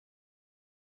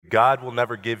God will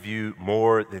never give you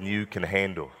more than you can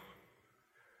handle.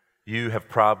 You have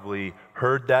probably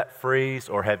heard that phrase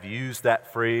or have used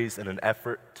that phrase in an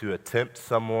effort to attempt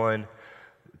to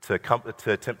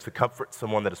attempt to comfort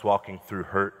someone that is walking through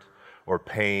hurt or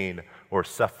pain or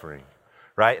suffering,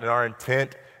 right? And our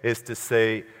intent is to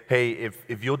say, hey,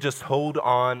 if you'll just hold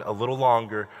on a little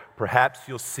longer, perhaps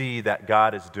you'll see that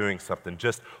God is doing something.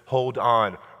 Just hold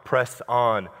on, press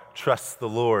on, trust the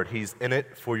Lord. He's in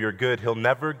it for your good. He'll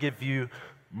never give you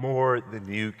more than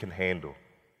you can handle.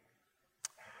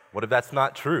 What if that's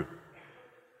not true?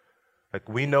 Like,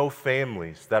 we know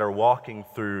families that are walking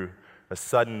through a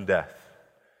sudden death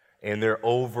and they're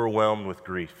overwhelmed with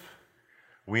grief.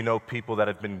 We know people that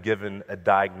have been given a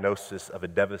diagnosis of a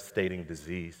devastating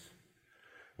disease.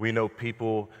 We know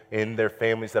people in their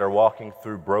families that are walking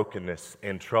through brokenness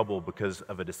and trouble because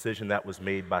of a decision that was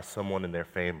made by someone in their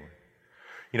family.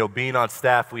 You know, being on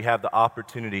staff, we have the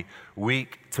opportunity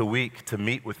week to week to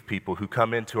meet with people who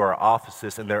come into our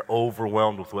offices and they're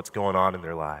overwhelmed with what's going on in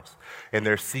their lives. And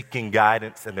they're seeking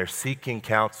guidance and they're seeking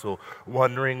counsel,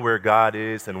 wondering where God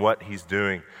is and what He's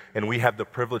doing. And we have the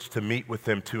privilege to meet with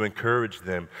them, to encourage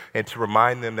them, and to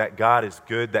remind them that God is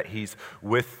good, that He's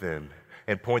with them,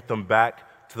 and point them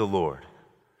back to the Lord.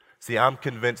 See, I'm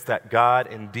convinced that God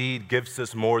indeed gives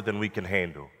us more than we can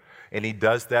handle. And He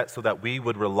does that so that we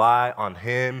would rely on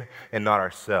Him and not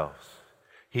ourselves.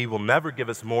 He will never give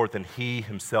us more than He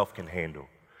Himself can handle.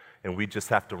 And we just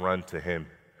have to run to Him.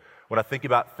 When I think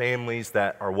about families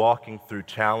that are walking through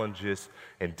challenges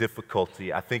and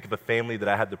difficulty, I think of a family that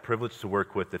I had the privilege to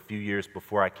work with a few years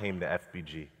before I came to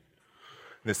FBG.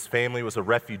 This family was a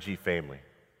refugee family.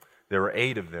 There were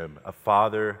 8 of them, a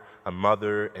father, a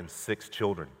mother, and 6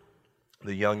 children,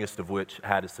 the youngest of which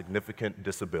had a significant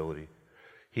disability.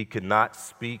 He could not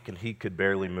speak and he could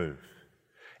barely move.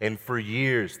 And for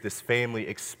years, this family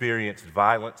experienced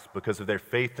violence because of their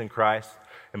faith in Christ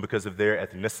and because of their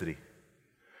ethnicity.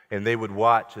 And they would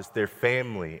watch as their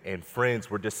family and friends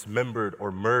were dismembered or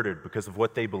murdered because of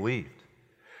what they believed.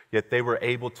 Yet they were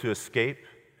able to escape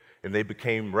and they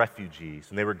became refugees.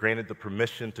 And they were granted the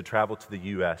permission to travel to the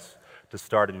U.S. to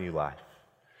start a new life.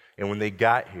 And when they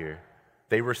got here,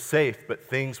 they were safe, but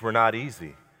things were not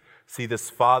easy. See, this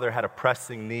father had a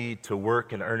pressing need to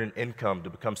work and earn an income to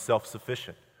become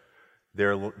self-sufficient.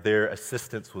 Their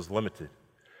assistance was limited.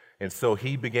 And so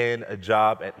he began a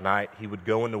job at night. He would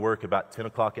go into work about 10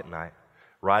 o'clock at night,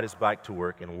 ride his bike to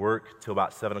work, and work till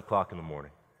about 7 o'clock in the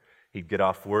morning. He'd get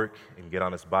off work and get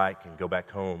on his bike and go back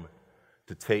home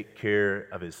to take care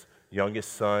of his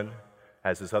youngest son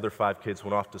as his other 5 kids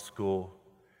went off to school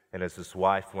and as his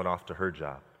wife went off to her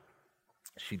job.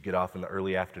 She'd get off in the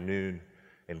early afternoon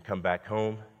and come back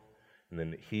home, and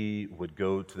then he would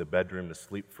go to the bedroom to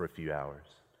sleep for a few hours.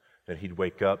 Then he'd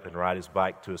wake up and ride his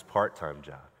bike to his part-time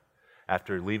job.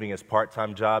 After leaving his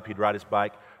part-time job, he'd ride his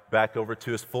bike back over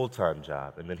to his full-time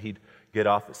job, and then he'd get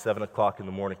off at 7 o'clock in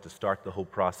the morning to start the whole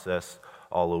process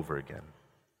all over again.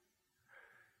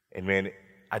 And man,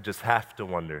 I just have to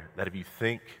wonder that if you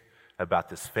think about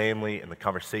this family and the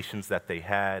conversations that they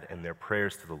had and their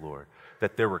prayers to the Lord,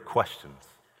 that there were questions,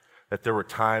 that there were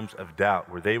times of doubt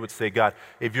where they would say, God,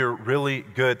 if you're really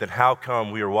good, then how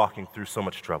come we are walking through so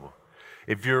much trouble?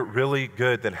 If you're really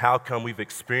good, then how come we've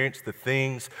experienced the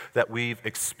things that we've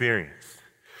experienced?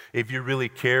 If you really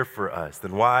care for us,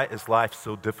 then why is life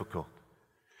so difficult?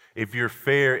 If you're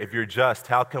fair, if you're just,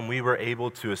 how come we were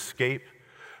able to escape,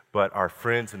 but our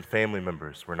friends and family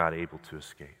members were not able to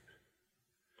escape?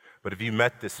 But if you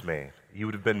met this man, you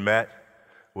would have been met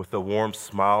with a warm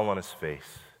smile on his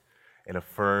face and a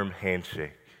firm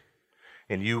handshake.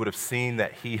 And you would have seen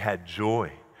that he had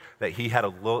joy, that he had a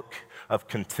look of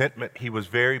contentment. He was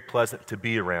very pleasant to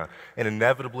be around. And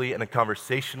inevitably, in a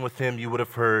conversation with him, you would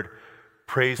have heard,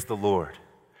 praise the Lord.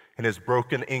 In his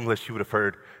broken English, you would have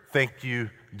heard, thank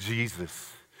you,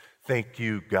 Jesus. Thank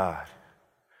you, God.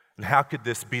 And how could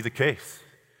this be the case?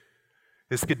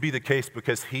 This could be the case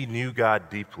because he knew God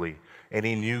deeply, and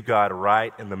he knew God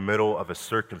right in the middle of his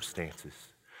circumstances.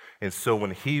 And so when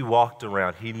he walked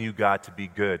around, he knew God to be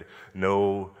good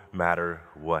no matter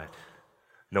what,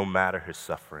 no matter his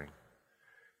suffering.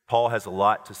 Paul has a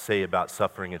lot to say about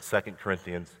suffering in 2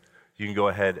 Corinthians. You can go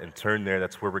ahead and turn there.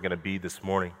 That's where we're going to be this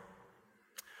morning.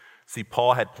 See,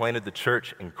 Paul had planted the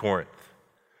church in Corinth.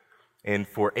 And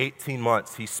for 18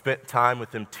 months, he spent time with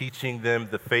them, teaching them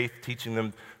the faith, teaching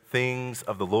them things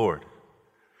of the Lord.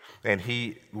 And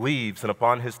he leaves, and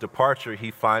upon his departure, he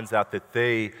finds out that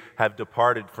they have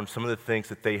departed from some of the things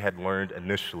that they had learned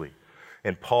initially.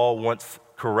 And Paul wants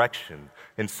correction,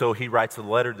 and so he writes a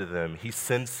letter to them. He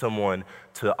sends someone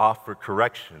to offer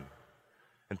correction,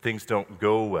 and things don't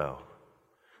go well.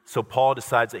 So Paul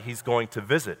decides that he's going to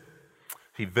visit.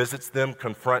 He visits them,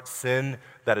 confronts sin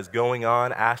that is going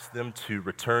on, asks them to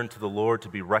return to the Lord, to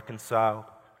be reconciled.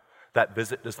 That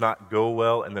visit does not go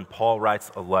well, and then Paul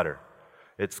writes a letter.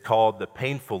 It's called the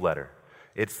painful letter.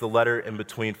 It's the letter in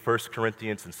between 1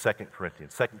 Corinthians and 2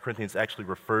 Corinthians. 2 Corinthians actually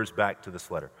refers back to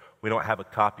this letter. We don't have a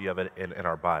copy of it in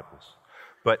our Bibles.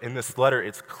 But in this letter,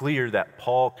 it's clear that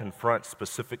Paul confronts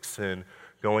specific sin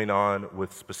going on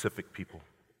with specific people.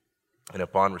 And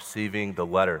upon receiving the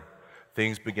letter,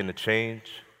 things begin to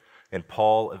change, and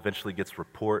Paul eventually gets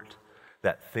report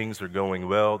that things are going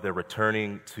well. They're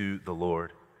returning to the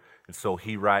Lord. And so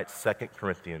he writes 2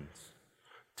 Corinthians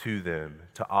to them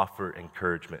to offer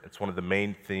encouragement. It's one of the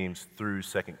main themes through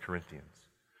 2 Corinthians.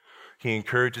 He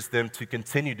encourages them to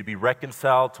continue to be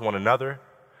reconciled to one another.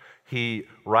 He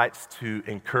writes to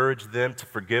encourage them to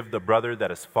forgive the brother that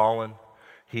has fallen.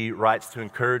 He writes to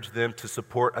encourage them to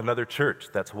support another church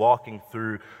that's walking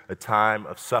through a time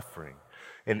of suffering.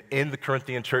 And in the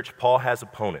Corinthian church, Paul has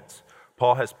opponents.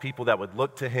 Paul has people that would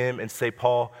look to him and say,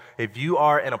 Paul, if you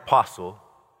are an apostle,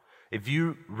 if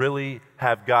you really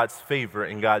have God's favor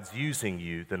and God's using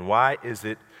you, then why is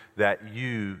it that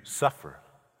you suffer?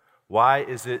 Why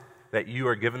is it that you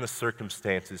are given the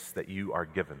circumstances that you are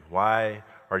given? Why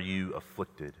are you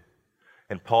afflicted?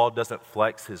 And Paul doesn't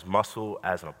flex his muscle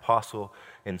as an apostle.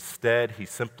 Instead, he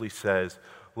simply says,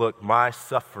 look, my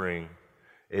suffering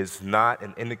is not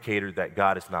an indicator that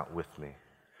God is not with me.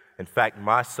 In fact,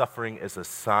 my suffering is a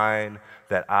sign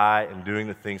that I am doing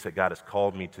the things that God has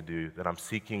called me to do, that I'm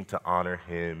seeking to honor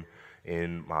him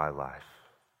in my life.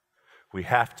 We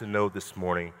have to know this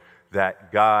morning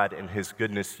that God in his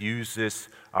goodness uses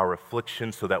our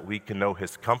affliction so that we can know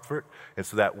his comfort and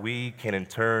so that we can in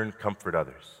turn comfort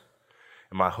others.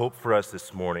 And my hope for us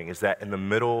this morning is that in the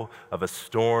middle of a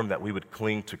storm that we would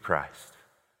cling to Christ.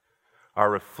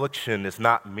 Our affliction is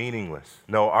not meaningless.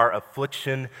 No, our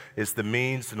affliction is the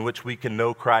means in which we can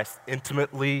know Christ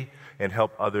intimately and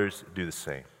help others do the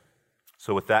same.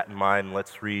 So with that in mind,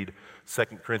 let's read 2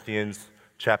 Corinthians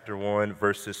chapter 1,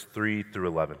 verses 3 through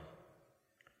 11.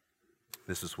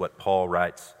 This is what Paul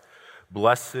writes.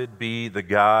 Blessed be the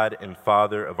God and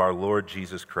Father of our Lord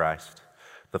Jesus Christ,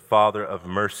 the Father of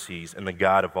mercies and the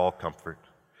God of all comfort.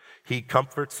 He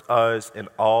comforts us in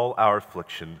all our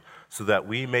affliction, so that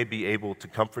we may be able to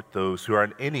comfort those who are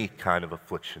in any kind of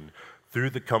affliction through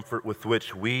the comfort with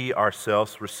which we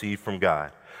ourselves receive from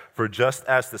God. For just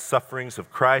as the sufferings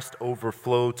of Christ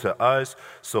overflow to us,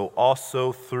 so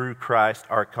also through Christ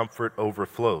our comfort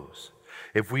overflows.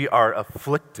 If we are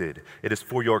afflicted, it is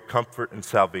for your comfort and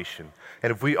salvation.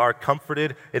 And if we are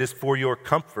comforted, it is for your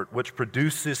comfort, which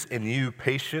produces in you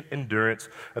patient endurance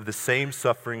of the same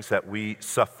sufferings that we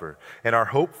suffer. And our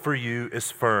hope for you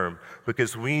is firm,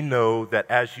 because we know that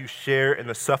as you share in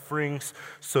the sufferings,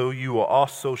 so you will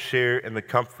also share in the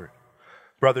comfort.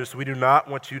 Brothers, we do not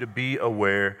want you to be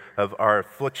aware of our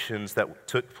afflictions that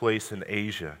took place in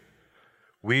Asia.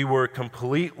 We were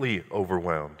completely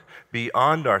overwhelmed,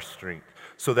 beyond our strength,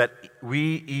 so that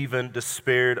we even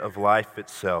despaired of life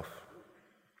itself.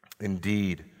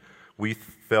 Indeed, we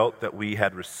felt that we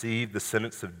had received the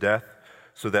sentence of death,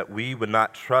 so that we would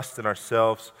not trust in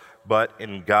ourselves, but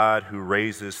in God who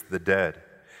raises the dead.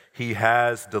 He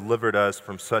has delivered us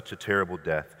from such a terrible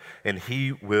death, and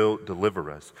he will deliver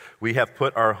us. We have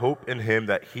put our hope in him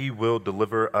that he will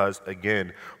deliver us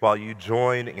again. While you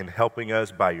join in helping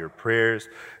us by your prayers,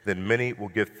 then many will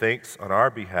give thanks on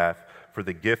our behalf for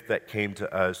the gift that came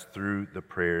to us through the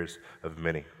prayers of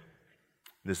many.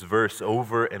 This verse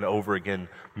over and over again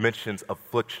mentions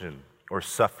affliction or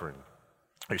suffering.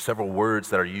 There's several words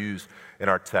that are used in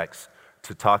our text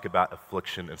to talk about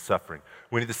affliction and suffering.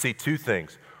 We need to see two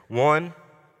things. One,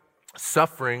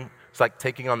 suffering is like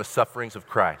taking on the sufferings of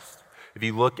Christ. If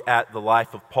you look at the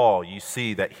life of Paul, you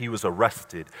see that he was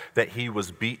arrested, that he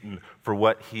was beaten for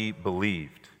what he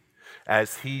believed.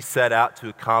 As he set out to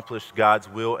accomplish God's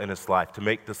will in his life, to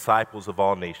make disciples of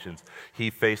all nations, he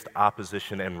faced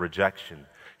opposition and rejection.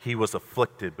 He was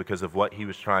afflicted because of what he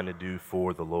was trying to do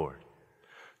for the Lord.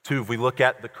 Two, if we look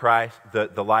at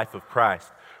the life of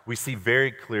Christ, we see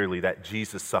very clearly that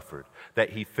Jesus suffered, that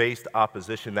he faced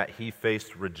opposition, that he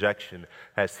faced rejection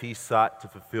as he sought to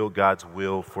fulfill God's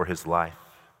will for his life.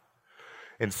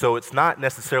 And so it's not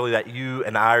necessarily that you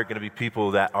and I are going to be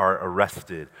people that are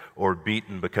arrested or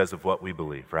beaten because of what we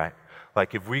believe, right?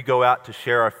 Like if we go out to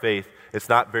share our faith, it's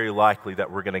not very likely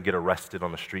that we're going to get arrested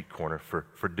on the street corner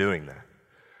for doing that.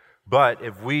 But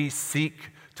if we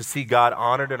seek to see God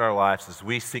honored in our lives, as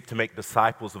we seek to make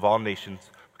disciples of all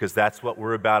nations, because that's what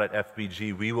we're about at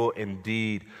FBG, we will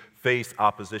indeed face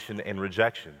opposition and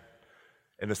rejection.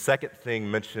 And the second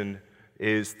thing mentioned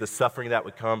is the suffering that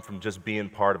would come from just being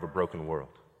part of a broken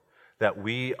world. That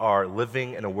we are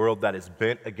living in a world that is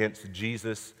bent against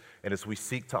Jesus, and as we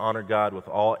seek to honor God with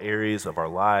all areas of our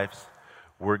lives,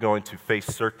 we're going to face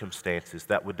circumstances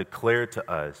that would declare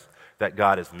to us that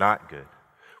God is not good.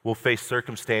 We'll face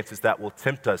circumstances that will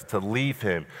tempt us to leave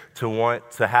him,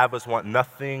 to have us want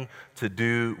nothing to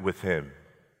do with him.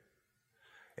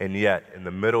 And yet, in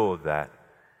the middle of that,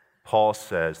 Paul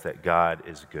says that God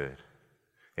is good.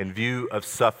 In view of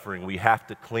suffering, we have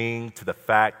to cling to the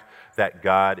fact that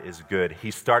God is good. He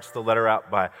starts the letter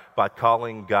out by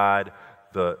calling God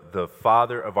the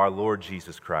Father of our Lord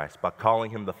Jesus Christ, by calling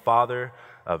him the Father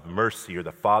of mercy or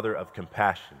the Father of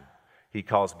compassion. He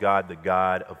calls God the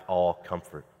God of all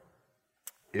comfort.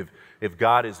 If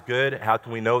God is good, how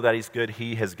can we know that he's good?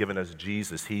 He has given us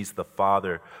Jesus. He's the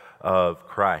Father of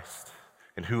Christ.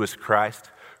 And who is Christ?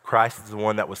 Christ is the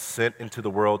one that was sent into the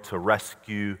world to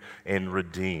rescue and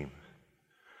redeem.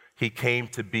 He came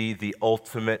to be the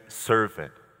ultimate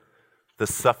servant, the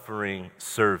suffering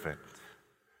servant.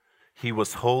 He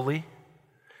was holy,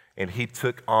 and he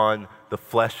took on the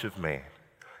flesh of man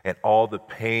and all the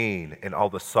pain and all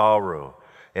the sorrow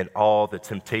and all the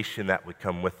temptation that would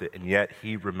come with it, and yet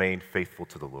he remained faithful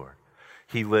to the Lord.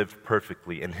 He lived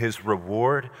perfectly, and his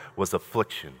reward was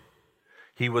affliction.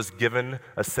 He was given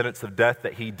a sentence of death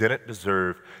that he didn't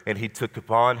deserve, and he took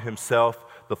upon himself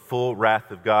the full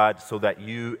wrath of God so that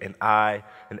you and I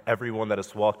and everyone that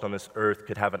has walked on this earth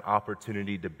could have an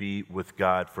opportunity to be with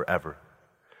God forever.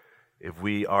 If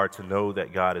we are to know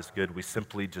that God is good, we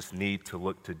simply just need to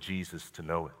look to Jesus to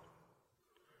know it.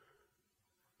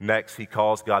 Next, he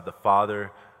calls God the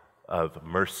Father of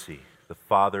mercy, the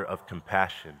Father of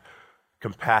compassion.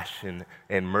 Compassion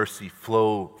and mercy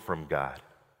flow from God.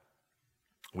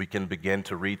 We can begin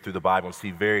to read through the Bible and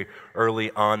see very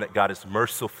early on that God is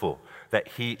merciful, that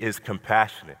he is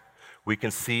compassionate. We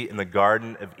can see in the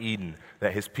Garden of Eden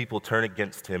that his people turn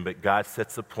against him, but God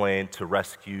sets a plan to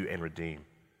rescue and redeem.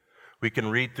 We can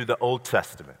read through the Old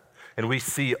Testament, and we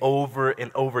see over and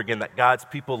over again that God's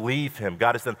people leave him.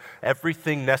 God has done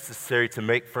everything necessary to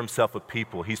make for himself a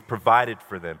people. He's provided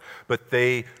for them, but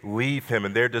they leave him,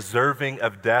 and they're deserving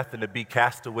of death and to be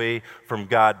cast away from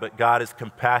God. But God is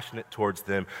compassionate towards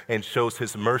them and shows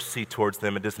his mercy towards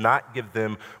them and does not give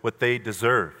them what they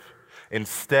deserve.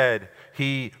 Instead,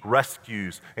 he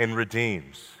rescues and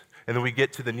redeems. And then we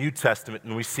get to the New Testament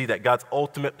and we see that God's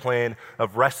ultimate plan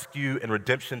of rescue and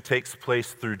redemption takes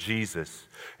place through Jesus.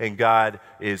 And God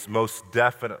is most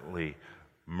definitely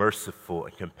merciful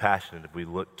and compassionate if we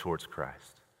look towards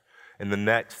Christ. And the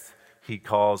next, he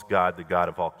calls God the God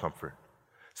of all comfort.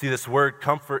 See, this word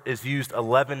comfort is used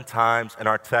 11 times in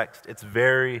our text. It's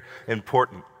very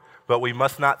important. But we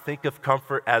must not think of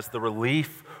comfort as the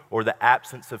relief or the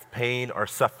absence of pain or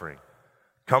suffering.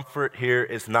 Comfort here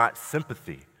is not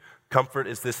sympathy. Comfort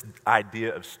is this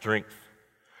idea of strength,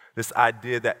 this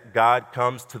idea that God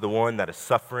comes to the one that is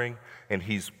suffering and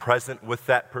he's present with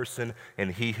that person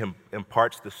and he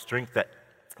imparts the strength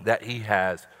that he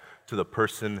has to the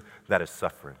person that is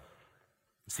suffering.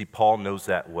 See, Paul knows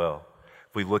that well.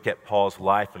 If we look at Paul's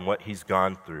life and what he's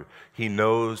gone through, he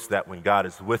knows that when God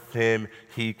is with him,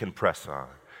 he can press on.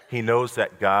 He knows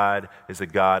that God is a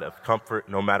God of comfort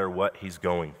no matter what he's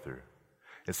going through.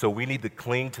 And so we need to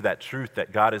cling to that truth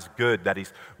that God is good, that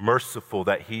he's merciful,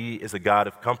 that he is a God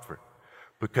of comfort.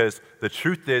 Because the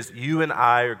truth is, you and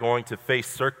I are going to face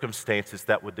circumstances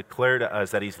that would declare to us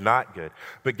that he's not good.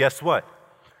 But guess what?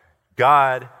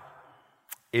 God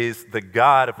is the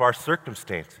God of our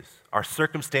circumstances. Our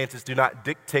circumstances do not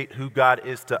dictate who God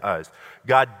is to us.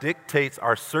 God dictates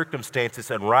our circumstances,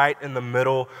 and right in the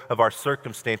middle of our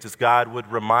circumstances, God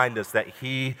would remind us that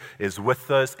he is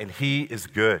with us and he is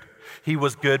good. He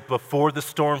was good before the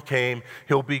storm came.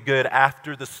 He'll be good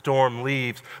after the storm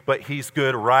leaves, but he's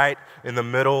good right in the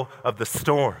middle of the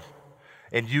storm.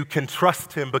 And you can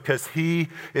trust him because he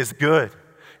is good.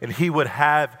 And he would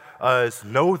have us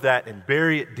know that and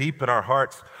bury it deep in our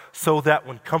hearts so that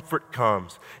when comfort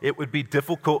comes, it would be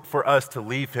difficult for us to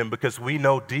leave him because we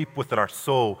know deep within our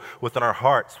soul, within our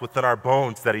hearts, within our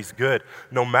bones that he's good.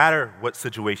 No matter what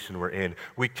situation we're in,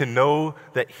 we can know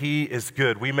that he is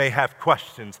good. We may have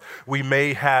questions, we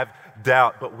may have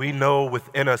doubt, but we know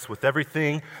within us, with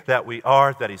everything that we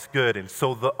are, that he's good. And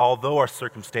so although our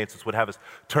circumstances would have us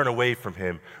turn away from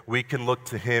him, we can look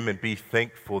to him and be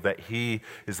thankful that he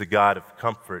is a God of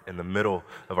comfort in the middle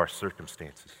of our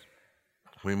circumstances.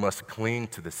 We must cling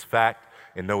to this fact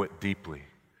and know it deeply.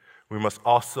 We must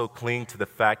also cling to the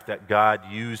fact that God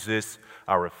uses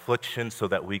our affliction so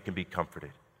that we can be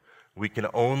comforted. We can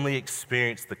only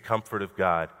experience the comfort of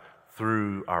God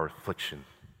through our affliction.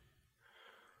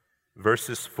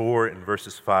 Verses 4 and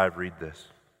verses 5 read this.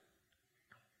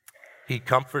 He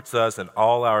comforts us in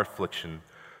all our affliction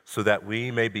so that we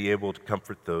may be able to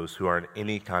comfort those who are in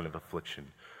any kind of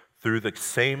affliction through the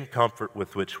same comfort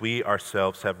with which we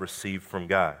ourselves have received from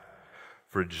God.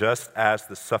 For just as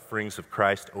the sufferings of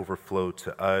Christ overflow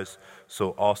to us, so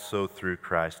also through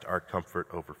Christ our comfort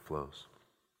overflows.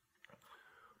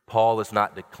 Paul is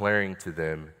not declaring to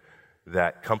them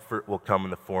that comfort will come in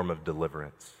the form of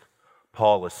deliverance.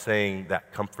 Paul is saying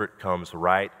that comfort comes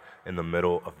right in the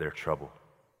middle of their trouble.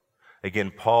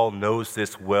 Again, Paul knows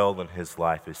this well in his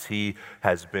life as he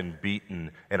has been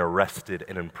beaten and arrested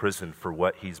and imprisoned for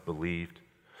what he's believed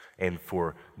and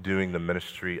for doing the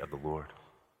ministry of the Lord.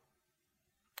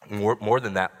 More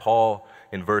than that, Paul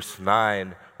in verse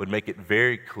 9 would make it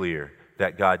very clear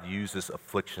that God uses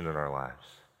affliction in our lives.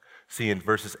 See, in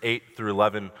verses 8 through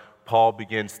 11, Paul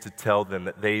begins to tell them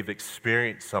that they've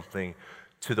experienced something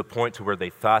to the point to where they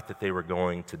thought that they were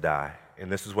going to die.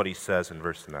 And this is what he says in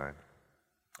verse 9.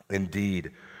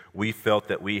 Indeed, we felt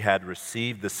that we had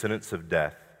received the sentence of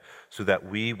death, so that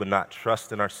we would not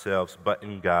trust in ourselves, but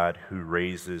in God who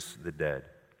raises the dead.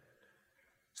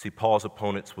 See, Paul's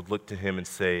opponents would look to him and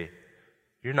say,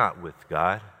 you're not with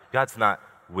God. God's not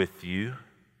with you.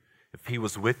 If he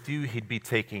was with you, he'd be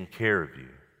taking care of you.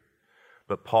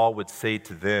 But Paul would say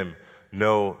to them,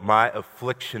 no, my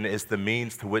affliction is the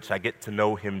means to which I get to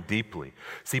know him deeply.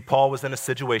 See, Paul was in a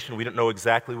situation, we don't know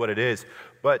exactly what it is,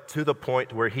 but to the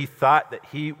point where he thought that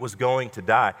he was going to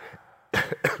die.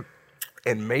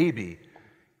 And maybe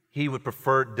he would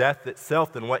prefer death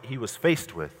itself than what he was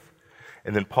faced with.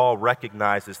 And then Paul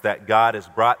recognizes that God has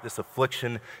brought this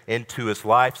affliction into his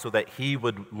life so that he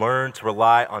would learn to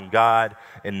rely on God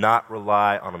and not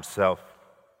rely on himself.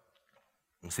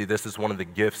 And see, this is one of the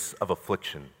gifts of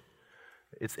affliction.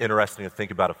 It's interesting to think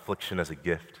about affliction as a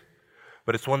gift.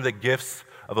 But it's one of the gifts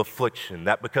of affliction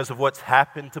that because of what's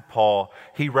happened to Paul,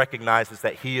 he recognizes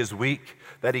that he is weak,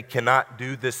 that he cannot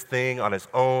do this thing on his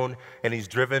own, and he's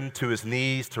driven to his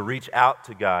knees to reach out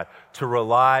to God, to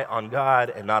rely on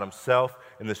God and not himself,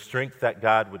 and the strength that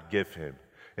God would give him.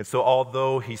 And so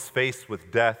although he's faced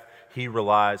with death, he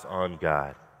relies on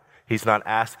God. He's not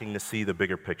asking to see the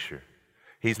bigger picture.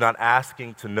 He's not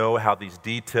asking to know how these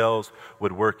details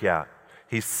would work out.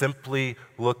 He's simply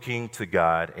looking to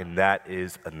God, and that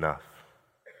is enough.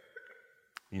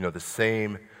 You know, the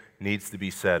same needs to be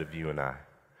said of you and I.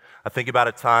 I think about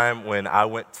a time when I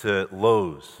went to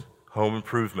Lowe's home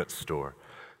improvement store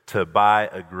to buy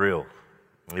a grill.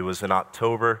 It was in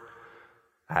October.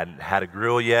 I hadn't had a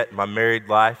grill yet in my married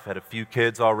life. Had a few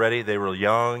kids already. They were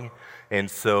young,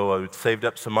 and so I saved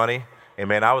up some money. And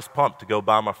man, I was pumped to go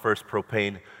buy my first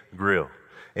propane grill.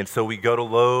 And so we go to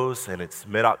Lowe's, and it's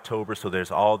mid-October, so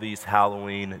there's all these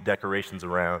Halloween decorations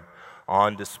around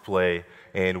on display,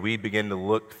 and we begin to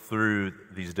look through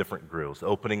these different grills,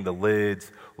 opening the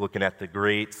lids, looking at the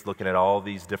grates, looking at all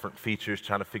these different features,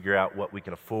 trying to figure out what we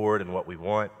can afford and what we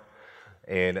want.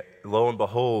 And lo and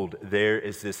behold, there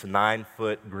is this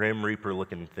 9-foot Grim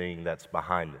Reaper-looking thing that's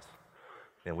behind us.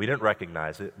 And we didn't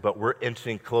recognize it, but we're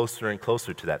inching closer and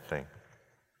closer to that thing.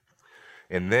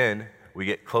 And then we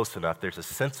get close enough, there's a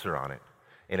sensor on it,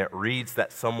 and it reads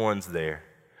that someone's there,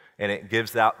 and it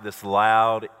gives out this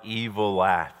loud, evil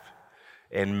laugh.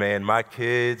 And man, my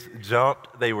kids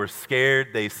jumped, they were scared,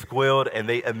 they squealed, and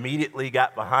they immediately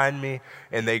got behind me,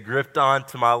 and they gripped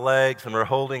onto my legs and were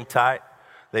holding tight.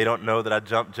 They don't know that I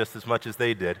jumped just as much as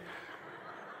they did.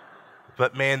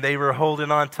 But man, they were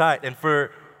holding on tight. And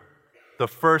for the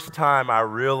first time, I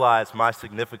realized my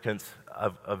significance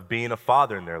of being a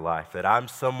father in their life, that I'm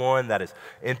someone that is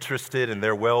interested in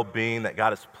their well-being, that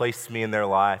God has placed me in their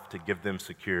life to give them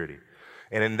security.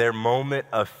 And in their moment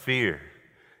of fear,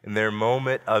 in their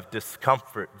moment of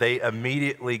discomfort, they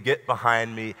immediately get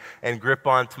behind me and grip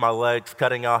onto my legs,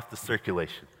 cutting off the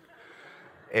circulation.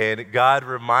 And God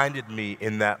reminded me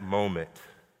in that moment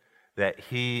that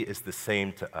He is the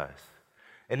same to us.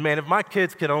 And man, if my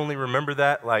kids could only remember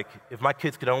that, if my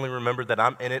kids could only remember that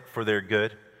I'm in it for their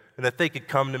good, and that they could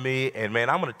come to me and man,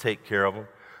 I'm going to take care of them.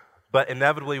 But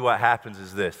inevitably what happens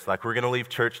is this, we're going to leave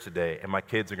church today and my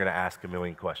kids are going to ask a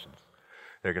million questions.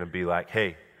 They're going to be like,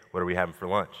 hey, what are we having for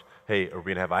lunch? Hey, are we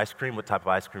going to have ice cream? What type of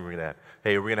ice cream are we going to have?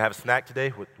 Hey, are we going to have a snack today?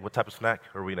 What type of snack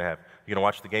are we going to have? You going to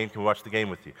watch the game? Can we watch the game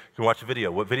with you? Can we watch a video?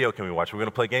 What video can we watch? Are we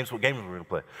going to play games? What games are we going to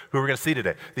play? Who are we going to see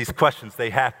today? These questions, they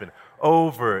happen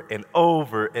over and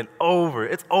over and over.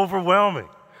 It's overwhelming.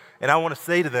 And I want to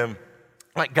say to them,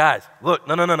 guys, look,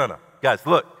 no. Guys,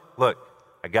 look,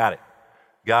 I got it.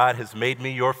 God has made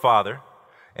me your father,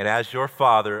 and as your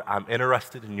father, I'm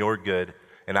interested in your good,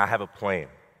 and I have a plan,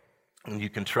 and you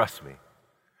can trust me.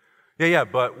 Yeah,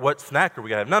 but what snack are we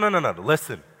going to have? No.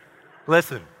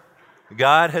 Listen.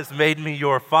 God has made me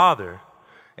your father,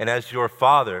 and as your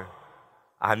father,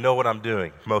 I know what I'm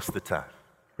doing most of the time,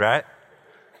 right?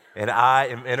 And I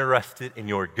am interested in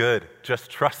your good. Just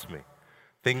trust me.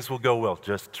 Things will go well.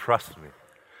 Just trust me.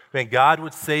 Man, God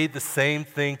would say the same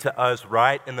thing to us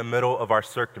right in the middle of our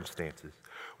circumstances.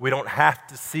 We don't have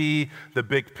to see the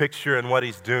big picture and what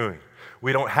he's doing.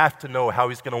 We don't have to know how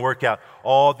he's going to work out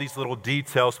all these little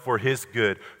details for his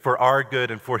good, for our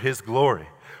good, and for his glory.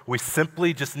 We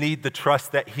simply just need the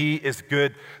trust that he is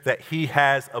good, that he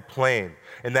has a plan,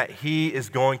 and that he is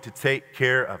going to take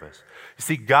care of us. You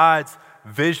see, God's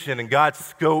vision and God's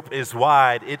scope is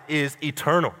wide. It is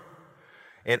eternal.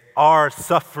 And our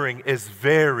suffering is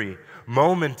very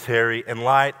momentary in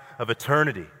light of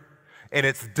eternity. And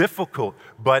it's difficult,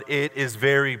 but it is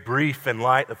very brief in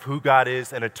light of who God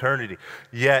is in eternity.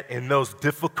 Yet in those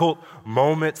difficult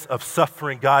moments of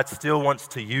suffering, God still wants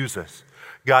to use us.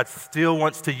 God still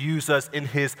wants to use us in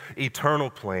his eternal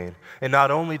plan. And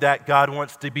not only that, God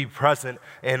wants to be present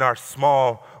in our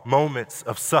small moments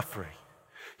of suffering.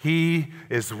 He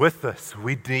is with us.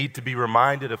 We need to be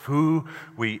reminded of who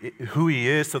he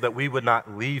is so that we would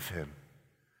not leave him.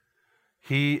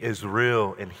 He is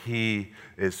real and he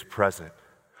is present.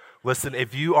 Listen,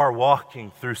 if you are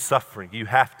walking through suffering, you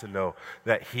have to know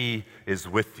that he is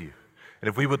with you. And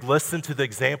if we would listen to the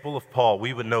example of Paul,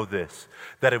 we would know this,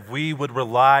 that if we would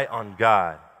rely on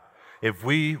God, if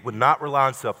we would not rely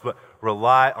on self, but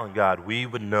rely on God, we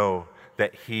would know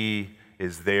that he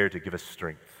is there to give us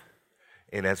strength.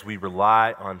 And as we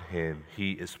rely on him,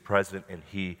 he is present and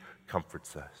he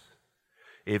comforts us.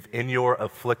 If in your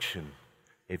affliction,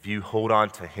 if you hold on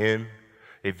to him,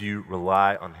 if you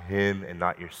rely on him and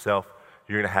not yourself,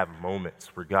 you're going to have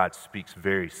moments where God speaks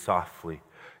very softly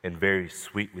and very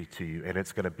sweetly to you, and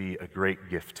it's going to be a great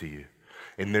gift to you.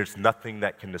 And there's nothing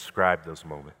that can describe those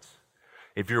moments.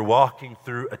 If you're walking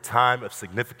through a time of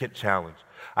significant challenge,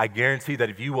 I guarantee that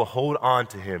if you will hold on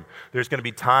to him, there's going to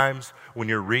be times when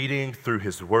you're reading through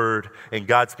his word and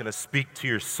God's going to speak to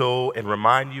your soul and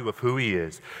remind you of who he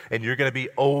is, and you're going to be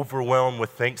overwhelmed with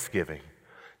thanksgiving.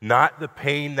 Not the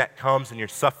pain that comes in your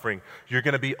suffering. You're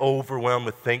going to be overwhelmed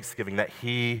with thanksgiving that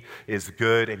he is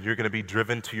good, and you're going to be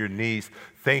driven to your knees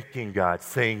thanking God,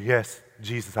 saying, yes,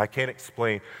 Jesus, I can't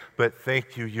explain, but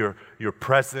thank you. Your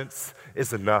presence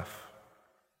is enough.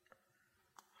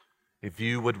 If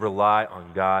you would rely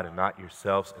on God and not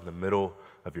yourselves in the middle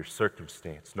of your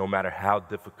circumstance, no matter how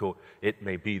difficult it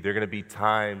may be, there are going to be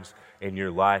times in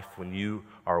your life when you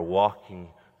are walking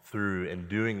through and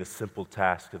doing the simple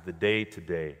task of the day to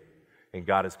day, and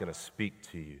God is going to speak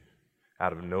to you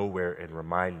out of nowhere and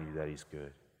remind you that he's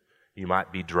good. You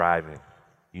might be driving.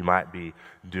 You might be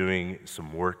doing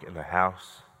some work in the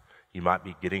house. You might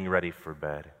be getting ready for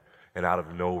bed, and out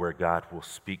of nowhere, God will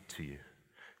speak to you,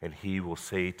 and he will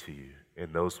say to you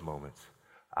in those moments,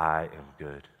 I am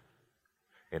good,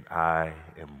 and I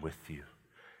am with you,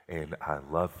 and I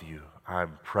love you.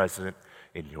 I'm present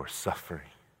in your suffering.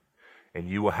 And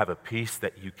you will have a peace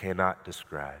that you cannot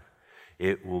describe.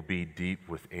 It will be deep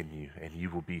within you, and you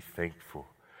will be thankful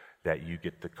that you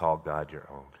get to call God your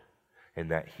own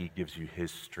and that he gives you his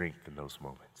strength in those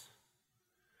moments.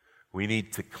 We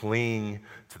need to cling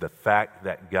to the fact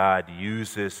that God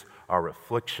uses our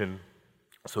affliction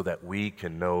so that we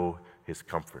can know his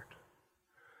comfort.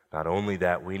 Not only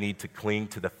that, we need to cling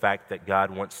to the fact that God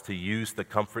wants to use the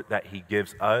comfort that he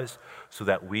gives us so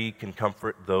that we can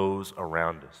comfort those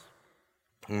around us.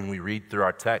 When we read through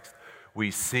our text,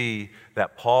 we see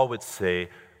that Paul would say,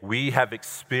 we have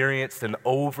experienced an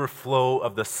overflow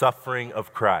of the suffering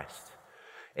of Christ.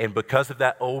 And because of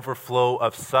that overflow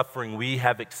of suffering, we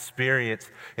have experienced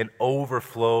an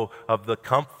overflow of the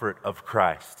comfort of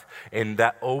Christ. And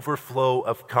that overflow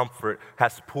of comfort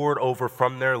has poured over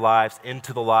from their lives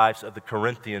into the lives of the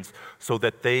Corinthians so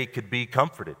that they could be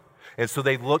comforted. And so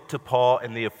they look to Paul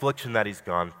and the affliction that he's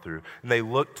gone through. And they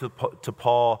look to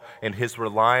Paul and his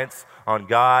reliance on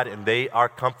God, and they are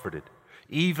comforted.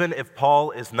 Even if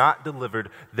Paul is not delivered,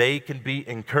 they can be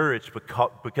encouraged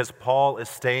because Paul is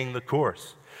staying the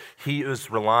course. He is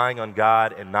relying on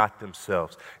God and not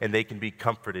themselves, and they can be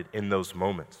comforted in those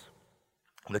moments.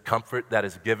 The comfort that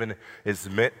is given is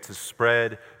meant to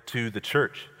spread to the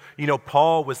church. You know,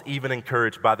 Paul was even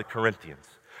encouraged by the Corinthians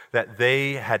that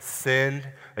they had sinned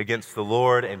against the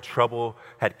Lord and trouble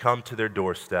had come to their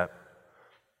doorstep.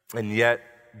 And yet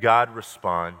God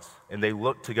responds, and they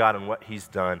look to God and what he's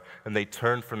done, and they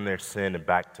turn from their sin and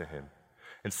back to him.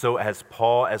 And so as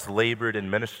Paul has labored in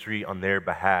ministry on their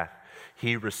behalf,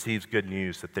 he receives good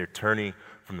news that they're turning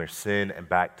from their sin and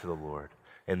back to the Lord.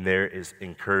 and there is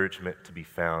encouragement to be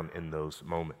found in those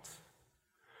moments.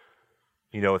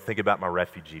 You know, think about my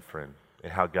refugee friend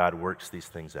and how God works these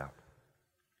things out.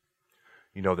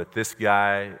 You know, that this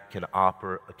guy can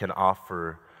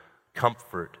offer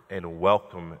comfort and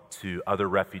welcome to other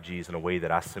refugees in a way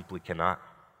that I simply cannot.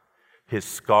 His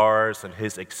scars and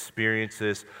his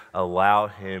experiences allow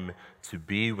him to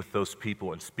be with those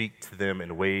people and speak to them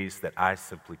in ways that I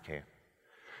simply can't.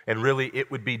 And really,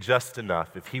 it would be just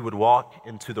enough if he would walk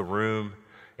into the room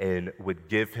and would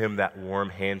give him that warm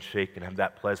handshake and have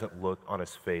that pleasant look on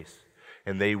his face,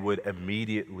 and they would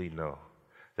immediately know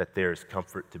that there is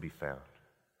comfort to be found.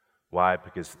 Why?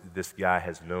 Because this guy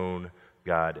has known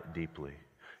God deeply.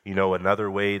 You know, another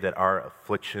way that our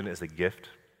affliction is a gift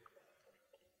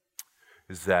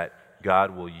is that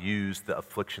God will use the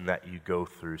affliction that you go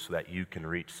through so that you can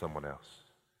reach someone else.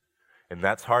 And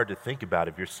that's hard to think about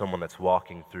if you're someone that's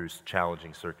walking through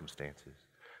challenging circumstances.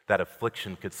 That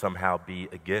affliction could somehow be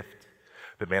a gift.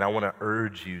 But man, I want to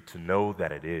urge you to know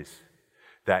that it is.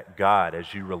 That God,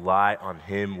 as you rely on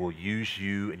Him, will use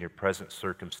you in your present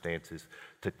circumstances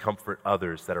to comfort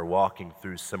others that are walking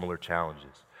through similar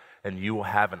challenges. And you will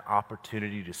have an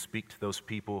opportunity to speak to those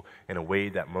people in a way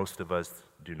that most of us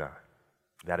do not.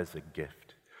 That is a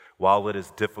gift. While it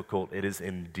is difficult, it is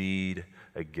indeed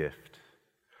a gift.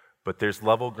 But there's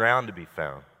level ground to be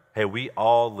found. Hey, we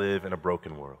all live in a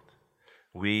broken world.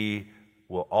 We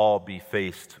will all be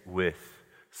faced with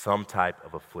some type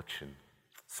of affliction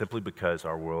simply because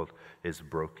our world is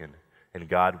broken. And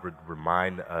God would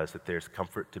remind us that there's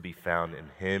comfort to be found in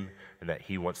Him and that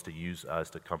He wants to use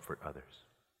us to comfort others.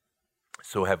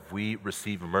 So have we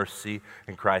received mercy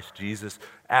in Christ Jesus?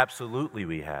 Absolutely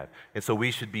we have. And so we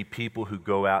should be people who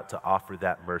go out to offer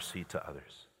that mercy to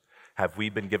others. Have we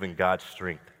been given God's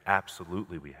strength?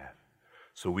 Absolutely we have.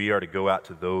 So we are to go out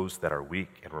to those that are weak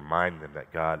and remind them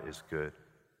that God is good,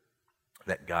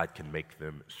 that God can make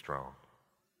them strong.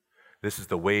 This is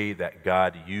the way that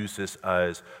God uses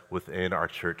us within our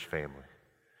church family.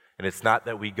 And it's not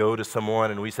that we go to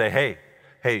someone and we say, hey,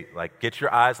 like get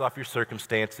your eyes off your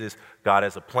circumstances. God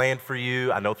has a plan for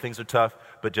you. I know things are tough,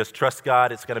 but just trust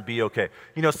God. It's going to be okay.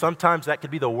 You know, sometimes that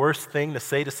could be the worst thing to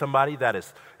say to somebody that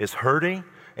is hurting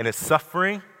and is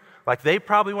suffering. Like they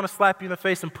probably want to slap you in the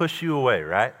face and push you away,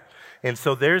 right? And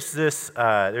so there's this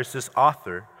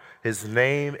author. His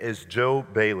name is Joe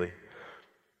Bailey.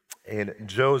 And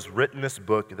Joe's written this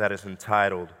book that is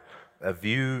entitled A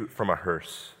View from a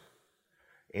Hearse.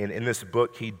 And in this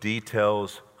book, he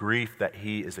details grief that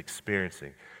he is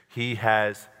experiencing. He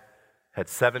has had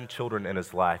 7 children in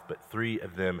his life, but 3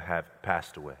 of them have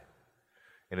passed away.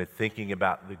 And in thinking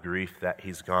about the grief that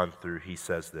he's gone through, he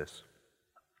says this: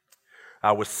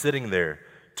 I was sitting there,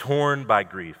 torn by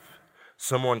grief.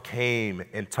 Someone came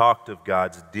and talked of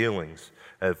God's dealings,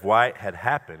 of what had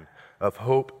happened, of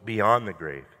hope beyond the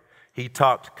grave. He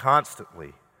talked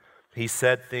constantly. He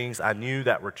said things I knew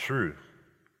that were true,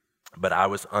 but I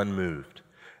was unmoved,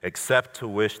 except to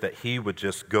wish that he would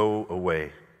just go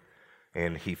away.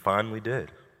 And he finally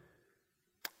did.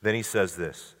 Then he says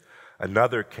this: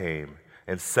 another came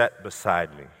and sat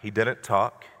beside me. He didn't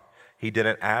talk. He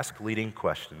didn't ask leading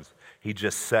questions. He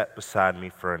just sat beside me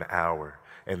for an hour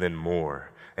and then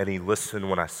more. And he listened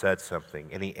when I said something,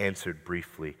 and he answered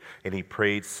briefly, and he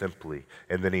prayed simply,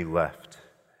 and then he left.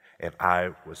 And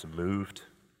I was moved,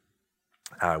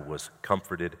 I was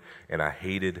comforted, and I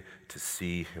hated to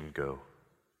see him go.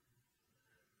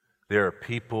 There are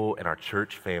people in our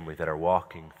church family that are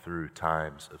walking through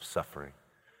times of suffering.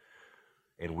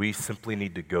 And we simply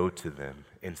need to go to them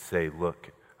and say, look,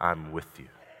 I'm with you.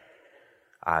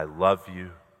 I love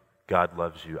you. God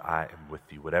loves you. I am with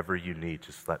you. Whatever you need,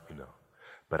 just let me know.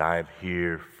 But I am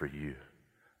here for you.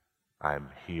 I am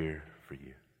here for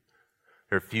you.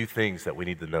 There are a few things that we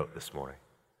need to note this morning.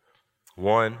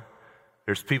 One,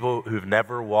 there's people who've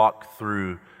never walked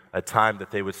through a time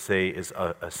that they would say is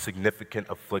a significant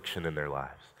affliction in their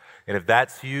lives. And if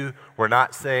that's you, we're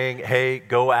not saying, hey,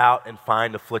 go out and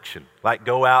find affliction. Like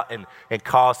go out and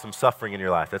cause some suffering in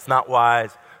your life. That's not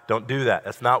wise. Don't do that.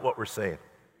 That's not what we're saying.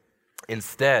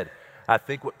 Instead, I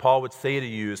think what Paul would say to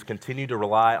you is continue to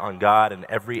rely on God in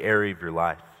every area of your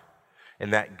life,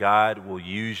 and that God will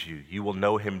use you. You will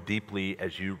know Him deeply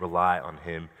as you rely on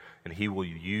Him, and He will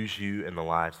use you in the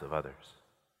lives of others.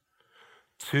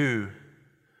 2,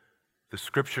 the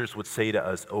scriptures would say to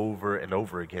us over and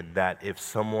over again that if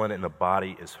someone in the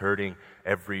body is hurting,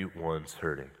 everyone's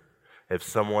hurting. If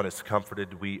someone is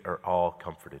comforted, we are all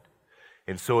comforted.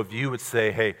 And so if you would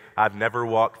say, hey, I've never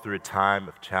walked through a time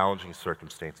of challenging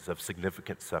circumstances, of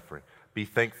significant suffering, Be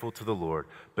thankful to the Lord,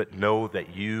 but know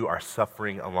that you are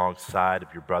suffering alongside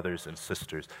of your brothers and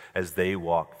sisters as they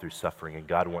walk through suffering, and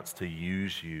God wants to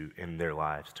use you in their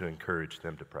lives to encourage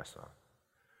them to press on.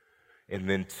 And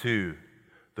then 2,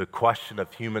 the question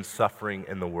of human suffering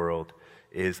in the world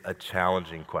is a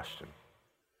challenging question.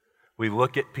 We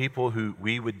look at people who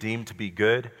we would deem to be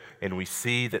good, and we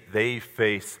see that they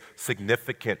face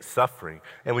significant suffering.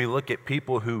 And we look at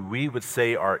people who we would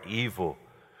say are evil,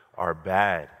 are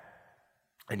bad,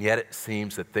 and yet it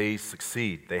seems that they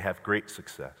succeed. They have great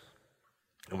success,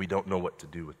 and we don't know what to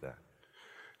do with that.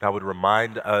 And I would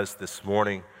remind us this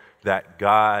morning that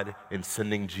God, in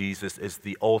sending Jesus, is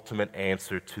the ultimate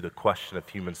answer to the question of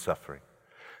human suffering.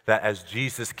 That as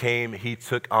Jesus came, he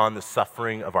took on the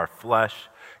suffering of our flesh,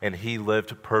 and he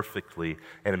lived perfectly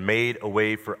and made a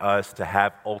way for us to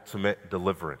have ultimate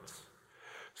deliverance.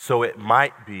 So it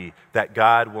might be that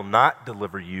God will not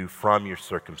deliver you from your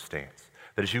circumstance.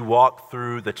 That as you walk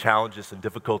through the challenges and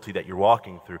difficulty that you're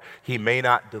walking through, he may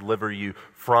not deliver you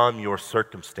from your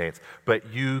circumstance,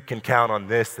 but you can count on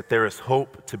this, that there is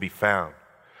hope to be found.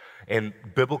 And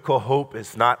biblical hope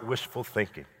is not wishful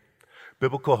thinking.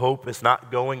 Biblical hope is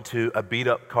not going to a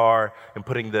beat-up car and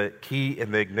putting the key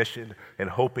in the ignition and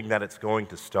hoping that it's going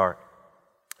to start.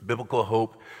 Biblical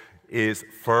hope is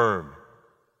firm.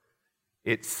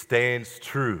 It stands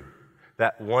true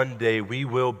that one day we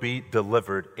will be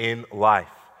delivered in life.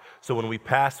 So when we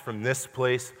pass from this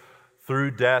place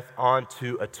through death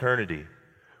onto eternity,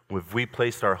 if we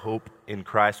place our hope in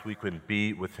Christ, we can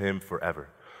be with him forever.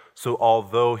 So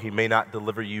although he may not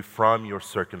deliver you from your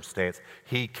circumstance,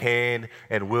 he can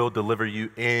and will deliver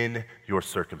you in your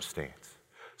circumstance.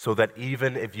 So that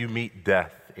even if you meet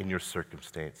death in your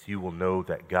circumstance, you will know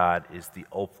that God is the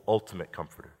ultimate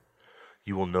comforter.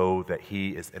 You will know that he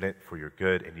is in it for your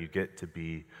good, and you get to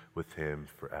be with him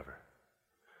forever.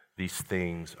 These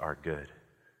things are good.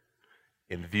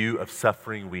 In view of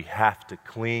suffering, we have to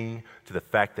cling to the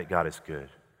fact that God is good.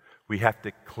 We have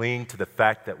to cling to the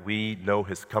fact that we know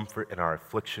his comfort in our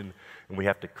affliction, and we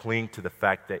have to cling to the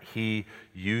fact that he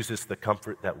uses the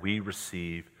comfort that we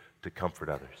receive to comfort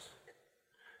others.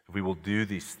 If we will do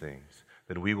these things,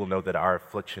 then we will know that our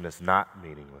affliction is not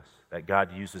meaningless, that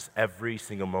God uses every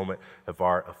single moment of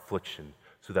our affliction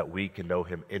so that we can know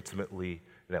him intimately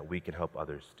and that we can help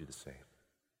others do the same.